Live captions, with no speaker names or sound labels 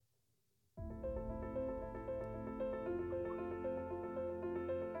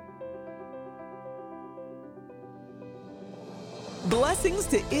Blessings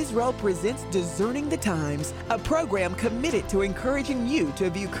to Israel presents Discerning the Times, a program committed to encouraging you to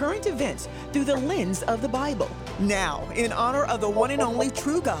view current events through the lens of the Bible. Now, in honor of the one and only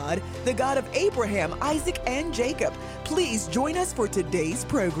true God, the God of Abraham, Isaac, and Jacob, please join us for today's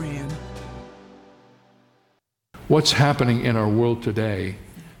program. What's happening in our world today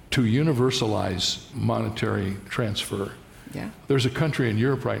to universalize monetary transfer? There's a country in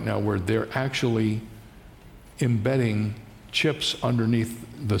Europe right now where they're actually embedding chips underneath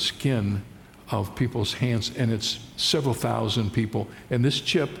the skin of people's hands, and it's several thousand people. And this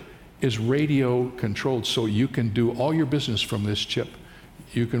chip is radio controlled, so you can do all your business from this chip.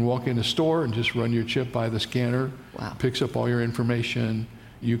 You can walk in a store and just run your chip by the scanner. Wow. Picks up all your information.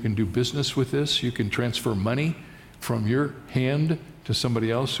 You can do business with this. You can transfer money from your hand to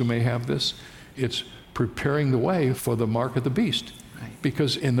somebody else who may have this. It's preparing the way for the mark of the beast. Right.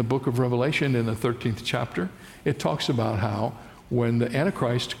 Because in the book of Revelation, in the 13th chapter, it talks about how when the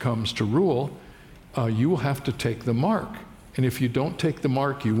Antichrist comes to rule, you will have to take the mark. And if you don't take the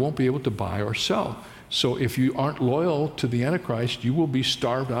mark, you won't be able to buy or sell. So if you aren't loyal to the Antichrist, you will be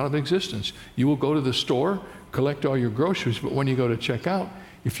starved out of existence. You will go to the store, collect all your groceries, but when you go to check out,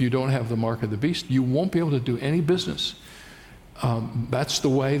 if you don't have the mark of the beast, you won't be able to do any business. That's the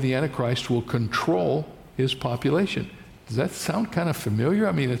way the Antichrist will control his population. Does that sound kind of familiar?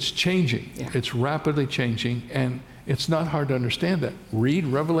 I mean, it's changing. Yeah. It's rapidly changing, and it's not hard to understand that. Read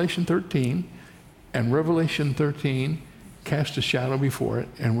Revelation 13, and Revelation 13 cast a shadow before it,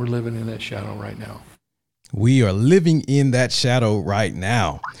 and we're living in that shadow right now. We are living in that shadow right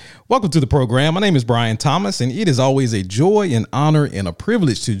now. Welcome to the program. My name is Brian Thomas, and it is always a joy and honor and a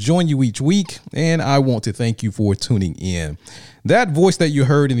privilege to join you each week, and I want to thank you for tuning in. That voice that you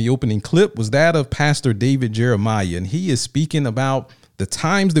heard in the opening clip was that of Pastor David Jeremiah, and he is speaking about the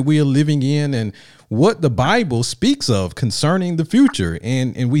times that we are living in and what the Bible speaks of concerning the future.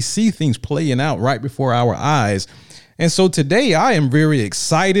 And we see things playing out right before our eyes. And so today I am very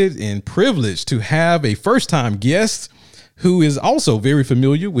excited and privileged to have a first-time guest who is also very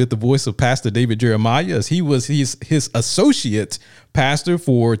familiar with the voice of Pastor David Jeremiah, as he was his associate pastor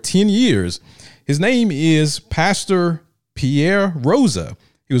for 10 years. His name is Pastor Pierre Rosa.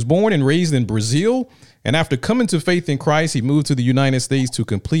 He was born and raised in Brazil, and after coming to faith in Christ, he moved to the United States to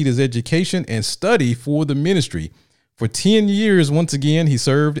complete his education and study for the ministry. For 10 years, once again, he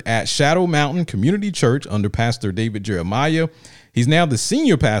served at Shadow Mountain Community Church under Pastor David Jeremiah. He's now the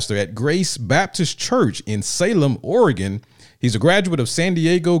senior pastor at Grace Baptist Church in Salem, Oregon. He's a graduate of San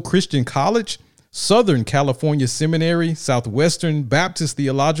Diego Christian College, Southern California Seminary, Southwestern Baptist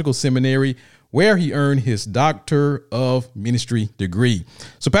Theological Seminary, where he earned his Doctor of Ministry degree.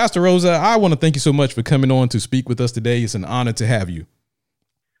 So, Pastor Rosa, I want to thank you so much for coming on to speak with us today. It's an honor to have you.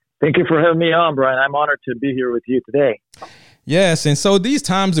 Thank you for having me on, Brian. I'm honored to be here with you today. Yes, and so these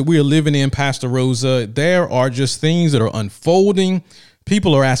times that we are living in, Pastor Rosa, there are just things that are unfolding.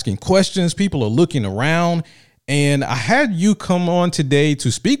 People are asking questions. People are looking around. And I had you come on today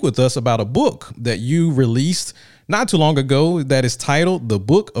to speak with us about a book that you released not too long ago that is titled The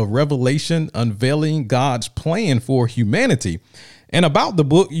Book of Revelation, Unveiling God's Plan for Humanity. And about the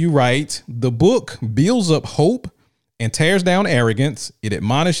book, you write, the book builds up hope and tears down arrogance. It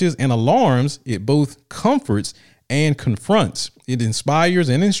admonishes and alarms. It both comforts and confronts. It inspires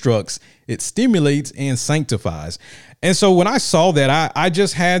and instructs. It stimulates and sanctifies. And so when I saw that, I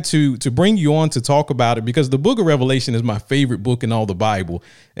just had to bring you on to talk about it, because the book of Revelation is my favorite book in all the Bible.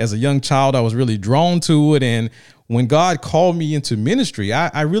 As a young child, I was really drawn to it. And when God called me into ministry,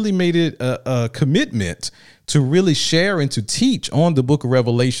 I really made it a commitment to really share and to teach on the book of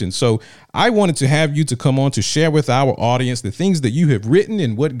Revelation. So I wanted to have you to come on to share with our audience the things that you have written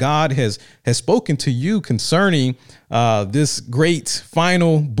and what God has spoken to you concerning this great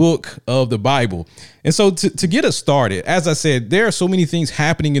final book of the Bible. And so to get us started, as I said, there are so many things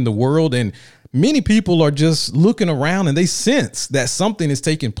happening in the world, and many people are just looking around and they sense that something is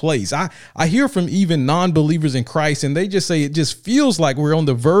taking place. I hear from even non-believers in Christ, and they just say it just feels like we're on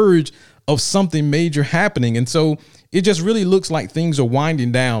the verge of something major happening. And so it just really looks like things are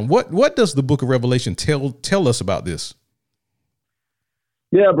winding down. What does the book of Revelation tell us about this?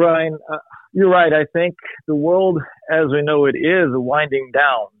 Yeah, Brian, you're right. I think the world as we know it is winding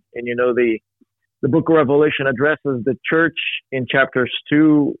down. And, the book of Revelation addresses the church in chapters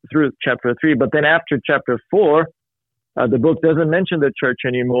 2 through chapter 3. But then after chapter 4, the book doesn't mention the church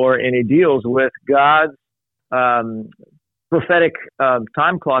anymore, and it deals with God's prophetic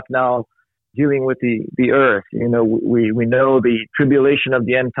time clock now dealing with the earth. We know the tribulation of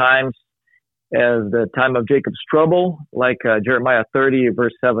the end times as the time of Jacob's trouble, like Jeremiah 30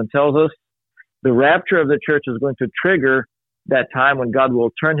 verse 7 tells us. The rapture of the church is going to trigger that time when God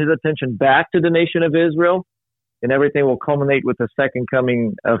will turn his attention back to the nation of Israel, and everything will culminate with the second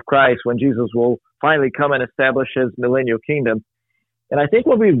coming of Christ, when Jesus will finally come and establish his millennial kingdom. And I think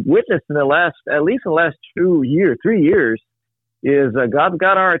what we've witnessed in at least in the last 3 years, is God's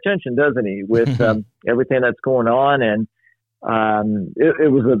got our attention, doesn't he, with everything that's going on. And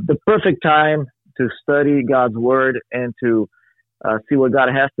it was the perfect time to study God's word and to see what God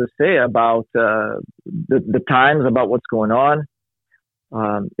has to say about the times, about what's going on.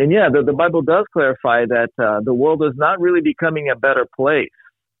 The Bible does clarify that the world is not really becoming a better place.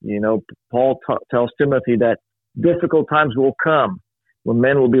 Paul tells Timothy that difficult times will come when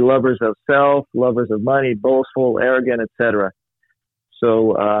men will be lovers of self, lovers of money, boastful, arrogant, etc.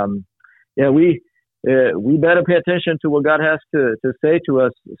 So, we better pay attention to what God has to say to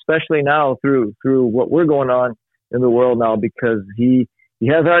us, especially now through what we're going on in the world now, because He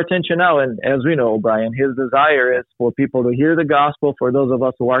has our attention now. And as we know, Brian, His desire is for people to hear the gospel, for those of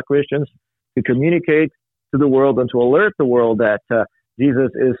us who are Christians, to communicate to the world and to alert the world that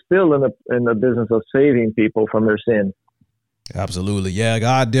Jesus is still in the business of saving people from their sins. Absolutely. Yeah,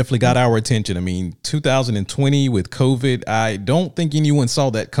 God definitely got our attention. I mean, 2020 with COVID, I don't think anyone saw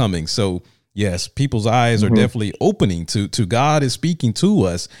that coming. So, yes, people's eyes are definitely opening to God is speaking to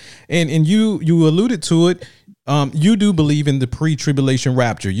us. And you alluded to it. You do believe in the pre-tribulation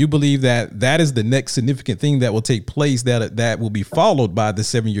rapture. You believe that is the next significant thing that will take place, that will be followed by the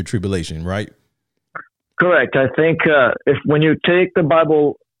 7-year tribulation, right? Correct. I think when you take the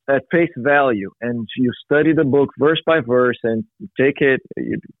Bible at face value and you study the book verse by verse and take it,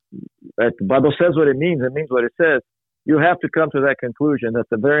 the Bible says what it means what it says, you have to come to that conclusion that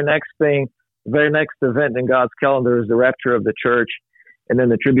the very next event in God's calendar is the rapture of the church. And then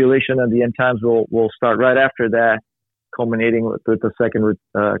the tribulation of the end times will start right after that, culminating with the second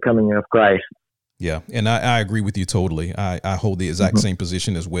coming of Christ. Yeah, and I agree with you totally. I hold the exact same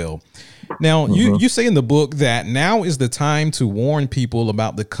position as well. Now, you say in the book that now is the time to warn people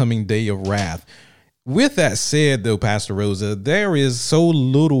about the coming day of wrath. With that said, though, Pastor Rosa, there is so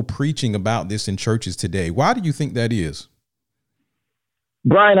little preaching about this in churches today. Why do you think that is?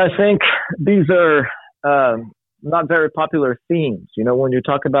 Brian, I think these are not very popular themes. When you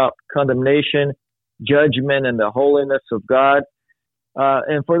talk about condemnation, judgment, and the holiness of God.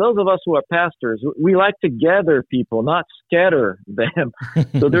 And for those of us who are pastors, we like to gather people, not scatter them.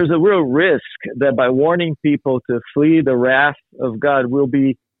 So there's a real risk that by warning people to flee the wrath of God, we'll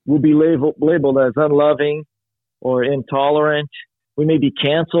be labeled as unloving or intolerant. We may be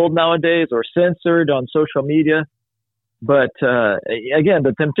canceled nowadays or censored on social media. But again,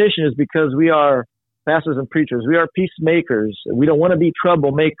 the temptation is because we are pastors and preachers. We are peacemakers. We don't want to be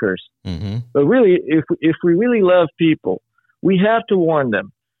troublemakers. But really, if we really love people, we have to warn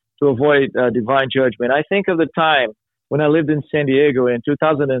them to avoid divine judgment. I think of the time when I lived in San Diego in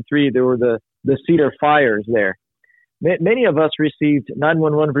 2003. There were the Cedar fires there. Many of us received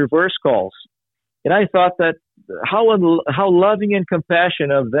 911 reverse calls, and I thought that how loving and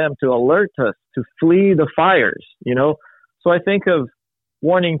compassionate of them to alert us to flee the fires. So I think of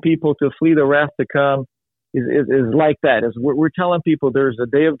warning people to flee the wrath to come is like that. As we're telling people there's a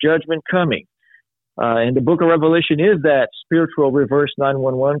day of judgment coming. And the book of Revelation is that spiritual reverse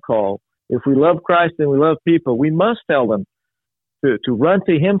 911 call. If we love Christ and we love people, we must tell them to run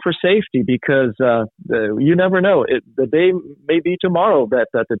to Him for safety, because you never know. The day may be tomorrow that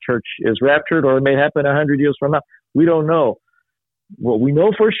the church is raptured, or it may happen 100 years from now. We don't know. What we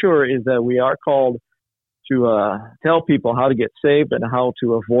know for sure is that we are called to tell people how to get saved and how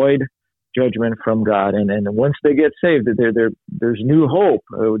to avoid judgment from God. And once they get saved, there's new hope.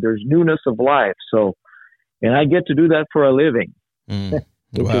 There's newness of life. So, and I get to do that for a living,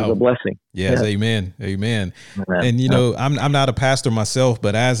 which is a blessing. Yes. Amen. Amen. And I'm not a pastor myself,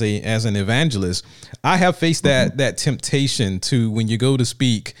 but as an evangelist, I have faced that temptation to, when you go to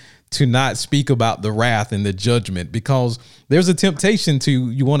speak, to not speak about the wrath and the judgment, because there's a temptation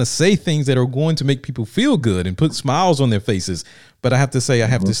you want to say things that are going to make people feel good and put smiles on their faces. But I have to say, I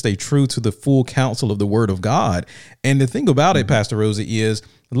have to stay true to the full counsel of the word of God. And the thing about it, Pastor Rosa, is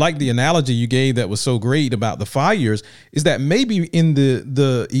like the analogy you gave that was so great about the fires, is that maybe in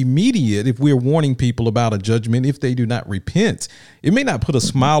the immediate, if we're warning people about a judgment, if they do not repent, it may not put a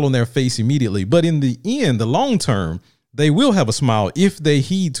smile on their face immediately. But in the end, the long term, they will have a smile if they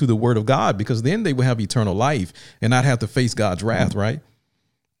heed to the word of God, because then they will have eternal life and not have to face God's wrath, right?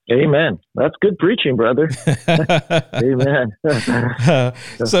 Amen. That's good preaching, brother. Amen.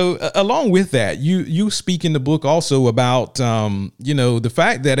 So along with that, you speak in the book also about, the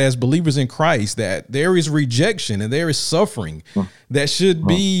fact that as believers in Christ, that there is rejection and there is suffering that should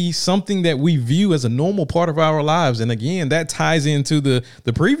be something that we view as a normal part of our lives. And again, that ties into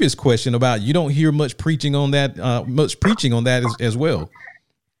the previous question about you don't hear much preaching on that as well.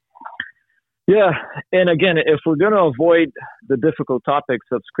 Yeah. And again, if we're going to avoid the difficult topics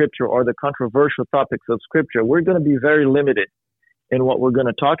of Scripture or the controversial topics of Scripture, we're going to be very limited in what we're going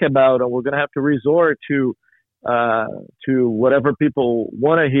to talk about, and we're going to have to resort to whatever people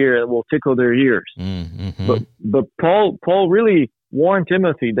want to hear that will tickle their ears. Mm-hmm. But Paul really warned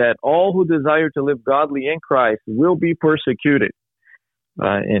Timothy that all who desire to live godly in Christ will be persecuted.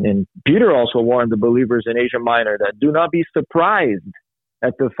 And Peter also warned the believers in Asia Minor that do not be surprised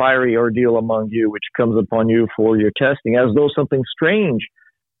at the fiery ordeal among you, which comes upon you for your testing, as though something strange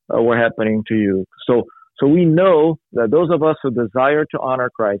were happening to you. So we know that those of us who desire to honor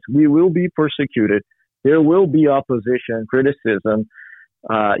Christ, we will be persecuted. There will be opposition, criticism.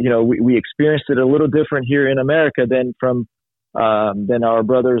 We experienced it a little different here in America than our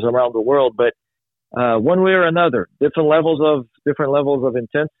brothers around the world. But one way or another, different levels of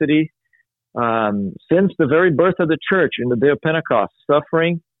intensity. Since the very birth of the church in the day of Pentecost,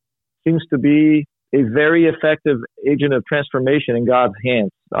 suffering seems to be a very effective agent of transformation in God's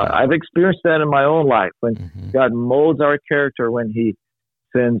hands. I've experienced that in my own life when God molds our character, when He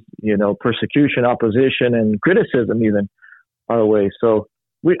sends, persecution, opposition, and criticism even our way. So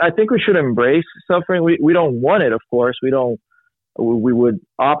I think we should embrace suffering. We don't want it, of course. We would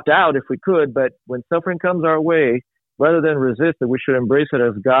opt out if we could, but when suffering comes our way, rather than resist it, we should embrace it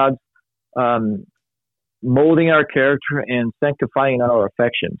as God's molding our character and sanctifying our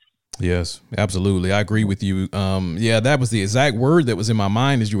affections. Yes, absolutely. I agree with you. That was the exact word that was in my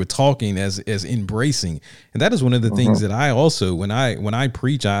mind as you were talking, as embracing. And that is one of the things that I also, when I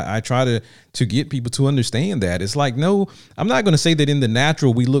preach, I try to get people to understand that. It's like, no, I'm not going to say that in the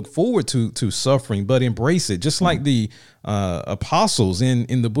natural we look forward to suffering, but embrace it. Just like the apostles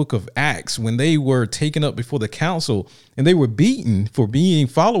in the book of Acts, when they were taken up before the council and they were beaten for being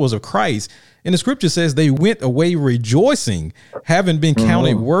followers of Christ. And the scripture says they went away rejoicing, having been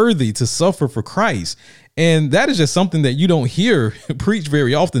counted worthy to suffer for Christ. And that is just something that you don't hear preached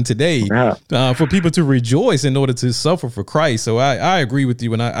very often today, for people to rejoice in order to suffer for Christ. So I agree with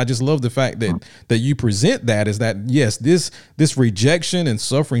you. And I just love the fact that you present that as that, yes, this rejection and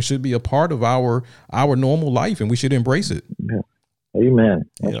suffering should be a part of our normal life, and we should embrace it. Yeah. Amen.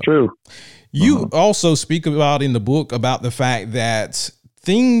 That's true. You also speak about in the book about the fact that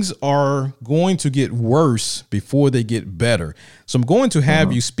things are going to get worse before they get better. So I'm going to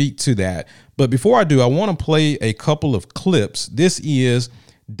have you speak to that. But before I do, I want to play a couple of clips. This is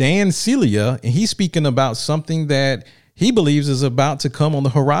Dan Celia, and he's speaking about something that he believes is about to come on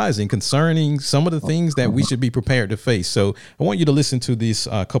the horizon concerning some of the things that we should be prepared to face. So I want you to listen to these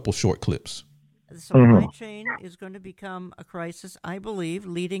couple short clips. The supply chain is going to become a crisis, I believe,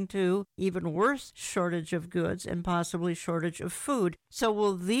 leading to even worse shortage of goods and possibly shortage of food. So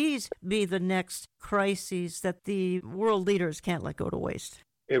will these be the next crises that the world leaders can't let go to waste?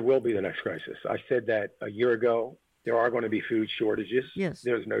 It will be the next crisis. I said that a year ago. There are going to be food shortages. Yes.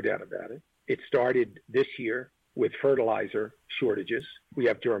 There's no doubt about it. It started this year with fertilizer shortages. We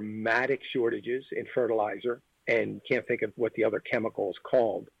have dramatic shortages in fertilizer, and can't think of what the other chemical is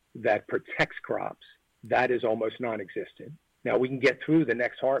called that protects crops. That is almost non-existent. Now we can get through the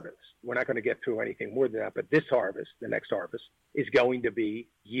next harvest. We're not going to get through anything more than that, but this harvest, the next harvest, is going to be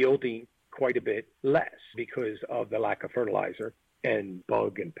yielding quite a bit less because of the lack of fertilizer and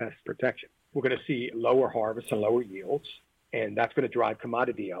bug and pest protection. We're going to see lower harvests and lower yields, and that's going to drive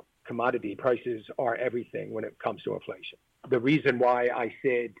commodity up. Commodity prices are everything when it comes to inflation. The reason why I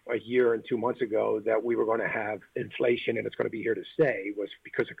said a year and 2 months ago that we were going to have inflation and it's going to be here to stay was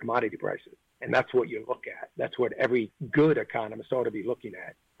because of commodity prices. And that's what you look at. That's what every good economist ought to be looking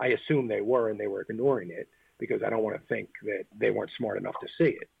at. I assume they were, and they were ignoring it because I don't want to think that they weren't smart enough to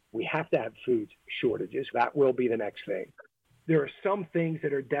see it. We have to have food shortages. That will be the next thing. There are some things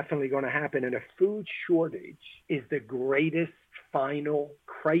that are definitely going to happen, and a food shortage is the greatest final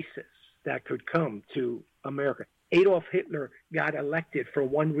crisis that could come to America. Adolf Hitler got elected for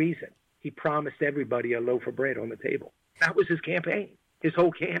one reason. He promised everybody a loaf of bread on the table. That was his campaign. His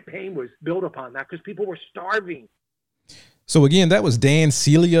whole campaign was built upon that because people were starving. So again, that was Dan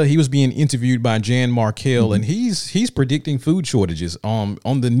Celia. He was being interviewed by Jan Markell, and he's predicting food shortages on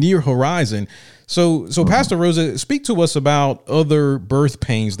the near horizon. So Pastor Rosa, speak to us about other birth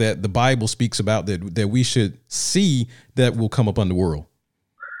pains that the Bible speaks about that we should see that will come upon the world.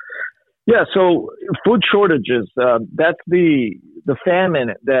 Yeah, so food shortages, that's the famine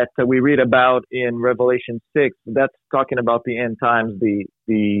that we read about in Revelation 6. That's talking about the end times,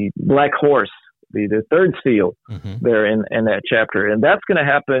 the black horse, the third seal there in that chapter. And that's going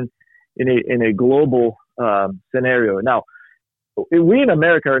to happen in a global scenario. Now, we in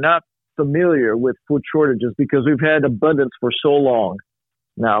America are not familiar with food shortages because we've had abundance for so long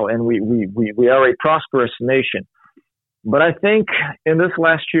now, and we are a prosperous nation. But I think in this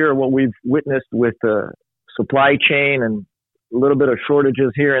last year, what we've witnessed with the supply chain and a little bit of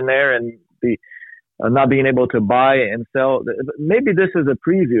shortages here and there, and the not being able to buy and sell, maybe this is a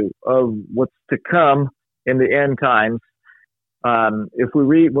preview of what's to come in the end times. When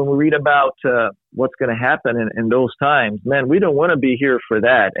we read about what's going to happen in those times, man, we don't want to be here for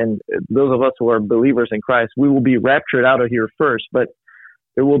that. And those of us who are believers in Christ, we will be raptured out of here first. But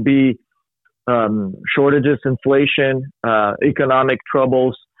there will be shortages, inflation, economic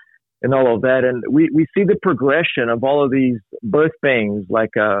troubles, and all of that. And we see the progression of all of these birth pains,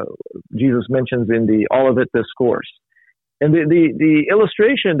 like Jesus mentions in the Olivet Discourse. And the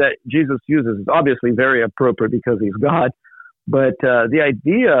illustration that Jesus uses is obviously very appropriate because he's God. But the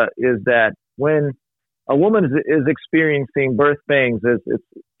idea is that when a woman is experiencing birth pains,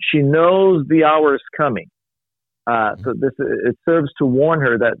 she knows the hour is coming. So it serves to warn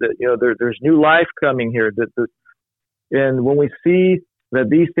her that there's new life coming here. And when we see that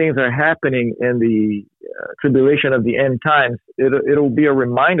these things are happening in the tribulation of the end times, it'll be a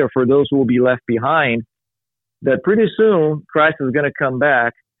reminder for those who will be left behind that pretty soon Christ is going to come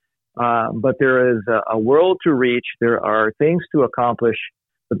back. But there is a world to reach. There are things to accomplish.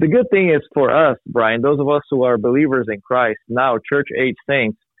 But the good thing is for us, Brian, those of us who are believers in Christ, now church-age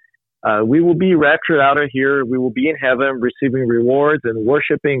saints, we will be raptured out of here. We will be in heaven receiving rewards and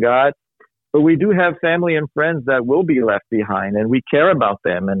worshiping God. But we do have family and friends that will be left behind, and we care about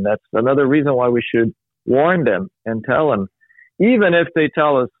them. And that's another reason why we should warn them and tell them, even if they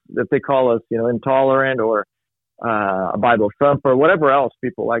call us, intolerant or a Bible thumper, whatever else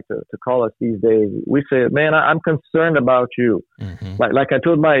people like to call us these days. We say, man, I'm concerned about you. Like I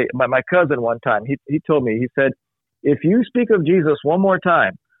told my cousin one time, he told me, he said, if you speak of Jesus one more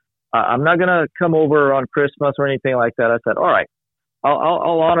time, I'm not going to come over on Christmas or anything like that. I said, all right,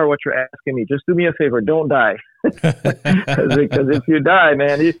 I'll honor what you're asking me. Just do me a favor. Don't die. Because if you die,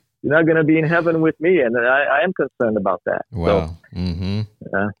 man, you're not going to be in heaven with me. And I am concerned about that. Wow. So,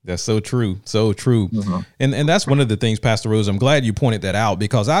 that's so true. So true. And that's one of the things, Pastor Rose, I'm glad you pointed that out,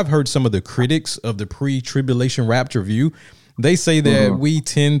 because I've heard some of the critics of the pre-tribulation rapture view. They say that we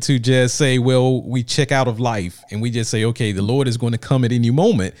tend to just say, well, we check out of life and we just say, okay, the Lord is going to come at any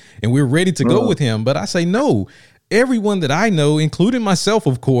moment and we're ready to go with him. But I say, no, everyone that I know, including myself,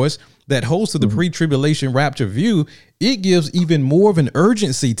 of course, that holds to the pre-tribulation rapture view, it gives even more of an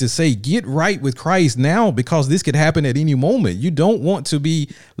urgency to say, get right with Christ now, because this could happen at any moment. You don't want to be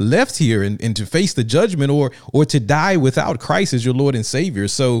left here and to face the judgment or to die without Christ as your Lord and Savior.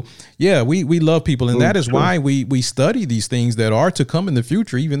 So, yeah, we love people. And that is why we study these things that are to come in the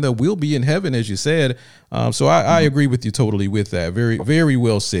future, even though we'll be in heaven, as you said. So I agree with you totally with that. Very, very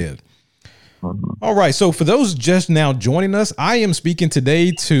well said. All right. So for those just now joining us, I am speaking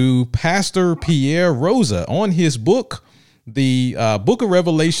today to Pastor Pierre Rosa on his book, the Book of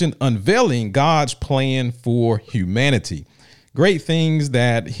Revelation, Unveiling God's Plan for Humanity. Great things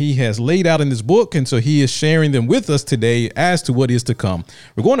that he has laid out in this book. And so he is sharing them with us today as to what is to come.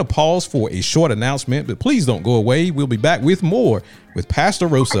 We're going to pause for a short announcement, but please don't go away. We'll be back with more with Pastor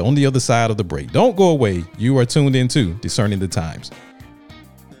Rosa on the other side of the break. Don't go away. You are tuned into Discerning the Times.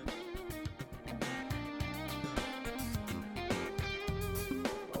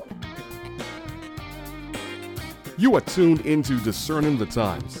 You are tuned into Discerning the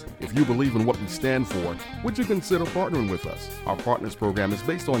Times. If you believe in what we stand for, would you consider partnering with us? Our Partners program is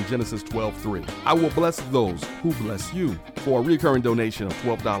based on Genesis 12:3. I will bless those who bless you. For a recurring donation of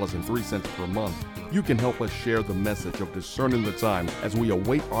 $12.03 per month, you can help us share the message of Discerning the Times as we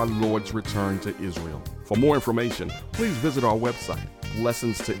await our Lord's return to Israel. For more information, please visit our website,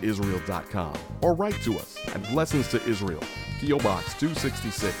 blessingstoisrael.com, or write to us at Blessings to Israel, P.O. Box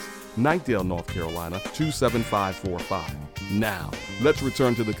 266, Knightdale, North Carolina, 27545. Now, let's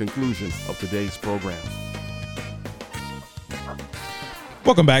return to the conclusion of today's program.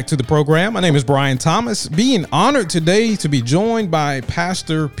 Welcome back to the program. My name is Brian Thomas, being honored today to be joined by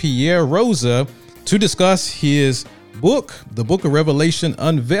Pastor Pierre Rosa to discuss his book, the Book of Revelation,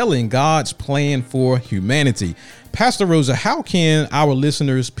 Unveiling God's Plan for Humanity. Pastor Rosa, how can our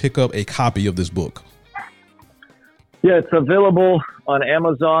listeners pick up a copy of this book? Yeah, it's available on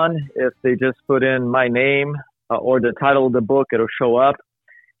Amazon. If they just put in my name or the title of the book, it'll show up.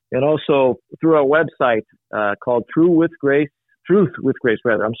 and also through our website called truthwithgrace.org.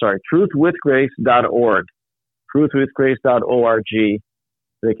 Truthwithgrace.org.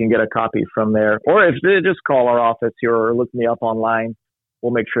 They can get a copy from there. Or if they just call our office here or look me up online,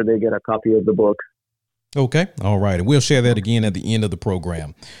 we'll make sure they get a copy of the book. Okay. All right. And we'll share that again at the end of the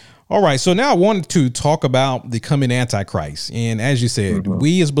program. All right. So now I wanted to talk about the coming Antichrist. And as you said,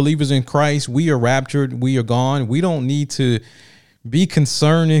 we as believers in Christ, we are raptured. We are gone. We don't need to be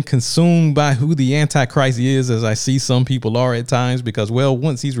concerned and consumed by who the Antichrist is, as I see some people are at times, because, well,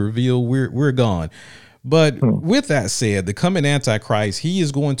 once he's revealed, we're gone. But with that said, the coming Antichrist, he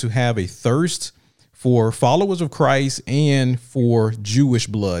is going to have a thirst for followers of Christ and for Jewish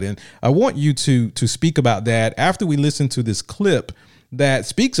blood. And I want you to speak about that after we listen to this clip that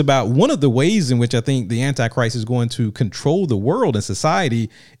speaks about one of the ways in which I think the Antichrist is going to control the world and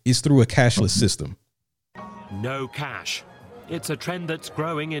society is through a cashless system. No cash. It's a trend that's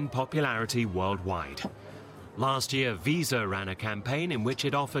growing in popularity worldwide. Last year, Visa ran a campaign in which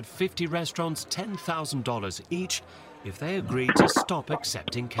it offered 50 restaurants $10,000 each if they agreed to stop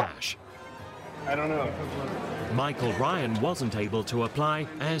accepting cash. I don't know. Michael Ryan wasn't able to apply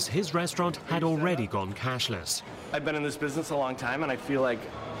as his restaurant had already gone cashless. I've been in this business a long time, and I feel like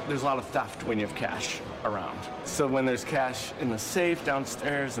there's a lot of theft when you have cash around. So when there's cash in the safe,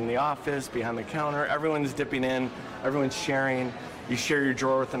 downstairs, in the office, behind the counter, everyone's dipping in, everyone's sharing. You share your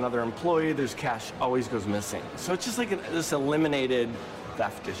drawer with another employee, there's cash always goes missing. So it's just like this eliminated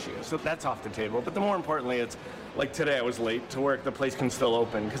theft issue. So that's off the table. But the more importantly, it's like today I was late to work. The place can still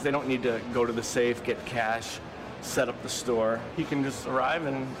open because they don't need to go to the safe, get cash, set up the store. He can just arrive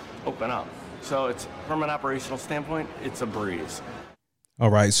and open up. So it's, from an operational standpoint, it's a breeze. All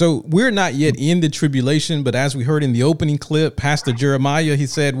right. So we're not yet in the tribulation, but as we heard in the opening clip, Pastor Jeremiah, he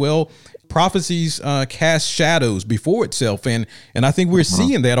said, well, prophecies cast shadows before itself. And I think we're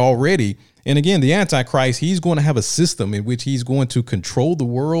seeing that already. And again, the Antichrist, he's going to have a system in which he's going to control the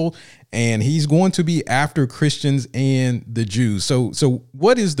world, and he's going to be after Christians and the Jews. So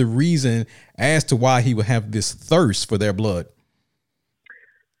what is the reason as to why he would have this thirst for their blood?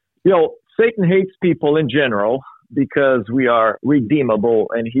 You know, Satan hates people in general because we are redeemable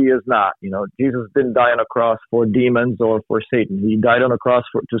and he is not. You know, Jesus didn't die on a cross for demons or for Satan. He died on a cross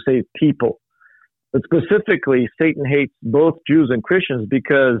to save people. But specifically, Satan hates both Jews and Christians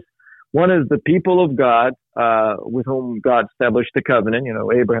because one is the people of God, with whom God established the covenant, you know,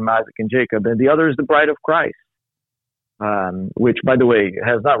 Abraham, Isaac, and Jacob. And the other is the bride of Christ, which, by the way,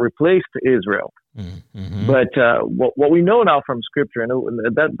 has not replaced Israel. Mm-hmm. But what we know now from Scripture, and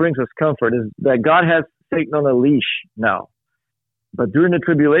that brings us comfort, is that God has Satan on a leash now. But during the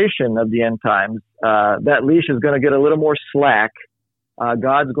tribulation of the end times, that leash is going to get a little more slack.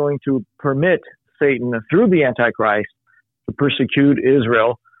 God's going to permit Satan, through the Antichrist, to persecute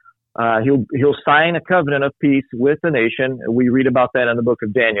Israel. He'll sign a covenant of peace with the nation. We read about that in the book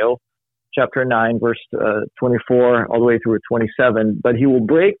of Daniel, chapter 9, verse 24, all the way through 27. But he will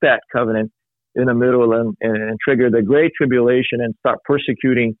break that covenant in the middle and trigger the great tribulation and start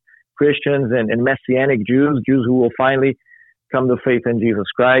persecuting Christians and Messianic Jews who will finally come to faith in Jesus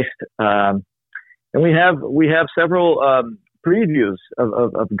Christ. And we have several previews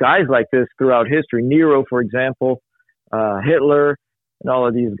of guys like this throughout history. Nero, for example, Hitler, and all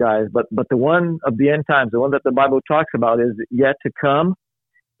of these guys. But the one of the end times, the one that the Bible talks about, is yet to come.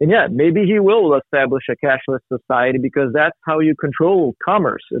 And yeah, maybe he will establish a cashless society because that's how you control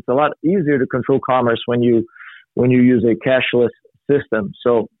commerce. It's a lot easier to control commerce when you use a cashless system.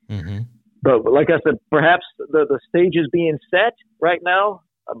 So, but like I said, perhaps the stage is being set right now.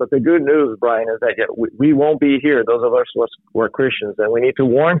 But the good news, Brian, is that we won't be here, those of us who are Christians, and we need to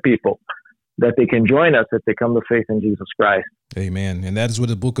warn people that they can join us if they come to faith in Jesus Christ. Amen. And that is what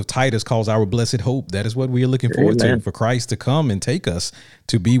the book of Titus calls our blessed hope. That is what we are looking forward to, for Christ to come and take us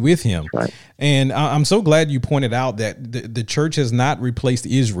to be with him. Right. And I'm so glad you pointed out that the church has not replaced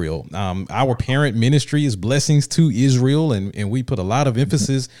Israel. Our parent ministry is Blessings to Israel, and we put a lot of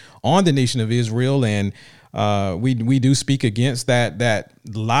emphasis on the nation of Israel. And we do speak against that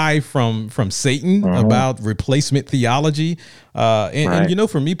lie from Satan about replacement theology. And you know,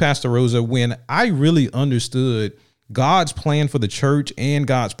 for me, Pastor Rosa, when I really understood God's plan for the church and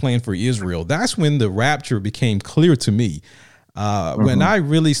God's plan for Israel, that's when the rapture became clear to me. When I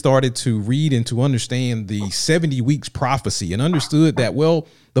really started to read and to understand the 70 weeks prophecy and understood that, well,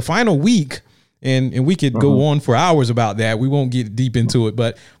 the final week And we could go on for hours about that. We won't get deep into it.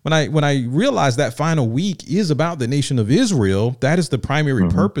 But when I realized that final week is about the nation of Israel, that is the primary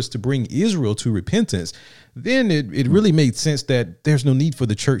purpose, to bring Israel to repentance, then it really made sense that there's no need for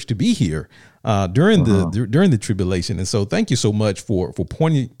the church to be here during the tribulation. And so thank you so much for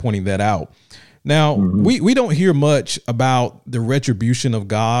pointing that out. Now, we don't hear much about the retribution of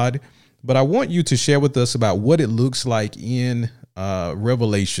God, but I want you to share with us about what it looks like in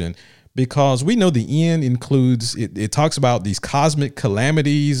Revelation, because we know the end includes, it talks about these cosmic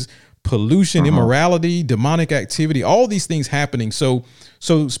calamities, pollution, immorality, demonic activity, all these things happening. So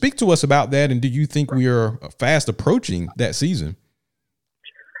speak to us about that. And do you think we are fast approaching that season?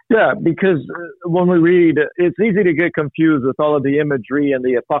 Yeah, because when we read, it's easy to get confused with all of the imagery and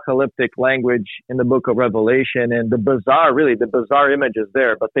the apocalyptic language in the book of Revelation and the bizarre images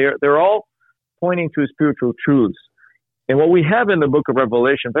there. But they're all pointing to spiritual truths. And what we have in the book of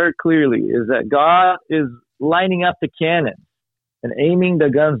Revelation very clearly is that God is lining up the cannons and aiming the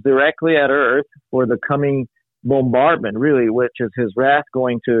guns directly at earth for the coming bombardment, really, which is his wrath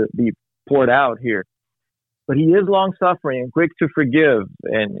going to be poured out here. But he is long-suffering and quick to forgive.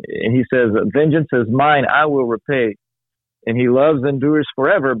 And he says, vengeance is mine, I will repay. And he loves and endures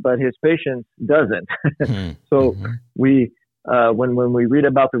forever, but his patience doesn't. So when we read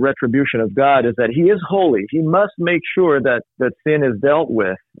about the retribution of God, is that he is holy. He must make sure that sin is dealt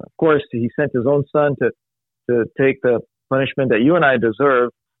with. Of course, he sent his own son to take the punishment that you and I deserve.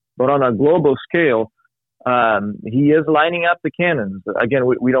 But on a global scale, he is lining up the cannons. Again,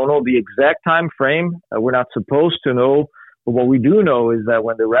 we don't know the exact time frame. We're not supposed to know. But what we do know is that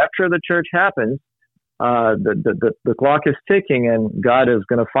when the rapture of the church happens, the clock is ticking, and God is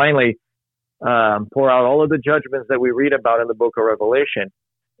going to finally pour out all of the judgments that we read about in the book of Revelation,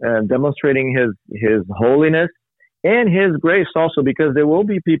 demonstrating his holiness and his grace also, because there will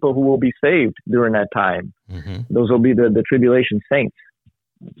be people who will be saved during that time. Those will be the tribulation saints.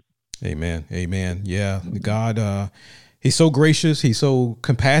 Amen. Amen. Yeah. God, he's so gracious. He's so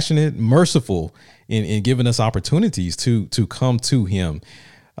compassionate, merciful in giving us opportunities to come to him.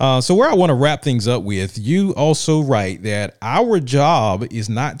 So where I want to wrap things up with, you also write that our job is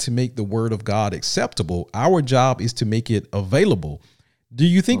not to make the word of God acceptable. Our job is to make it available. Do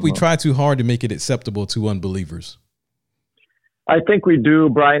you think we try too hard to make it acceptable to unbelievers? I think we do,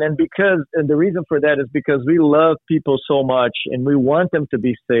 Brian, and the reason for that is because we love people so much, and we want them to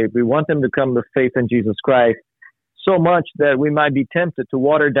be saved. We want them to come to faith in Jesus Christ so much that we might be tempted to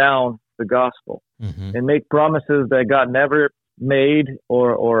water down the gospel and make promises that God never made,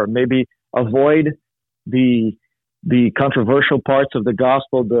 or maybe avoid the controversial parts of the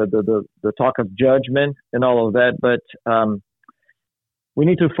gospel, the talk of judgment and all of that. But we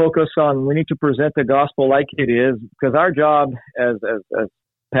need to we need to present the gospel like it is, because our job as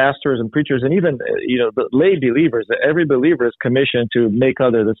pastors and preachers, and even, the lay believers, every believer is commissioned to make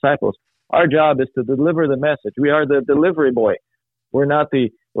other disciples. Our job is to deliver the message. We are the delivery boy. We're not the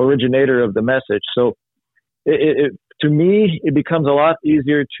originator of the message. So to me, it becomes a lot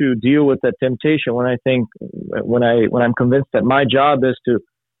easier to deal with that temptation when I'm convinced that my job is to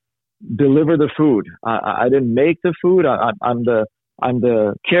deliver the food. I didn't make the food. I'm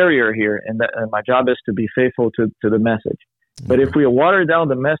the carrier here, and my job is to be faithful to the message. But if we water down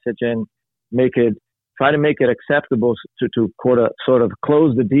the message and try to make it acceptable to sort of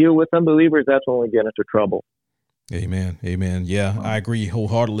close the deal with unbelievers, that's when we get into trouble. Amen. Amen. Yeah, I agree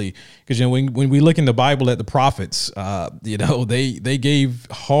wholeheartedly. Because when we look in the Bible at the prophets, they gave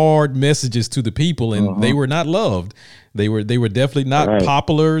hard messages to the people, and they were not loved. They were definitely not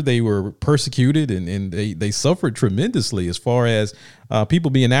popular. They were persecuted, and they suffered tremendously as far as people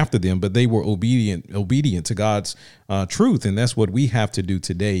being after them. But they were obedient to God's truth, and that's what we have to do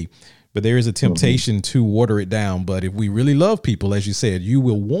today. But there is a temptation to water it down. But if we really love people, as you said, you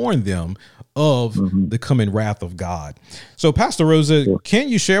will warn them of the coming wrath of God. So, Pastor Rosa, can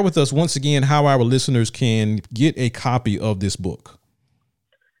you share with us once again how our listeners can get a copy of this book?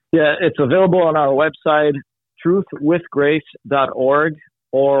 Yeah, it's available on our website, truthwithgrace.org,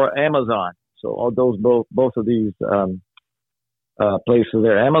 or Amazon. So all those both of these places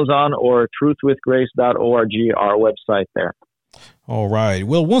there, Amazon or truthwithgrace.org, our website there. All right.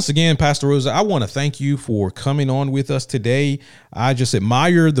 Well, once again, Pastor Rosa, I want to thank you for coming on with us today. I just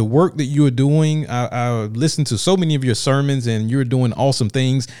admire the work that you are doing. I listened to so many of your sermons, and you're doing awesome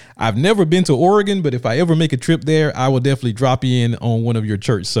things. I've never been to Oregon, but if I ever make a trip there, I will definitely drop you in on one of your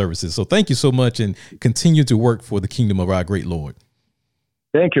church services. So thank you so much, and continue to work for the kingdom of our great Lord.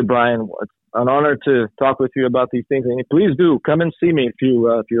 Thank you, Brian. It's an honor to talk with you about these things. And please do come and see me if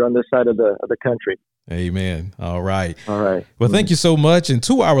you're on this side of the country. Amen. All right. All right. Well, thank you so much. And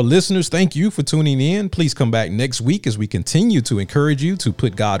to our listeners, thank you for tuning in. Please come back next week as we continue to encourage you to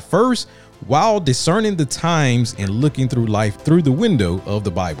put God first while discerning the times and looking through life through the window of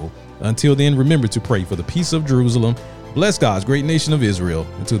the Bible. Until then, remember to pray for the peace of Jerusalem. Bless God's great nation of Israel.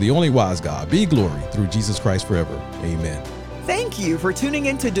 And to the only wise God be glory through Jesus Christ forever. Amen. Thank you for tuning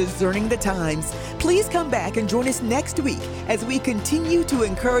in to Discerning the Times. Please come back and join us next week as we continue to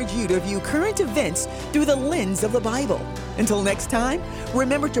encourage you to view current events through the lens of the Bible. Until next time,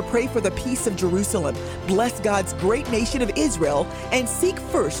 remember to pray for the peace of Jerusalem, bless God's great nation of Israel, and seek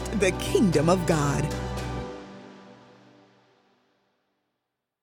first the kingdom of God.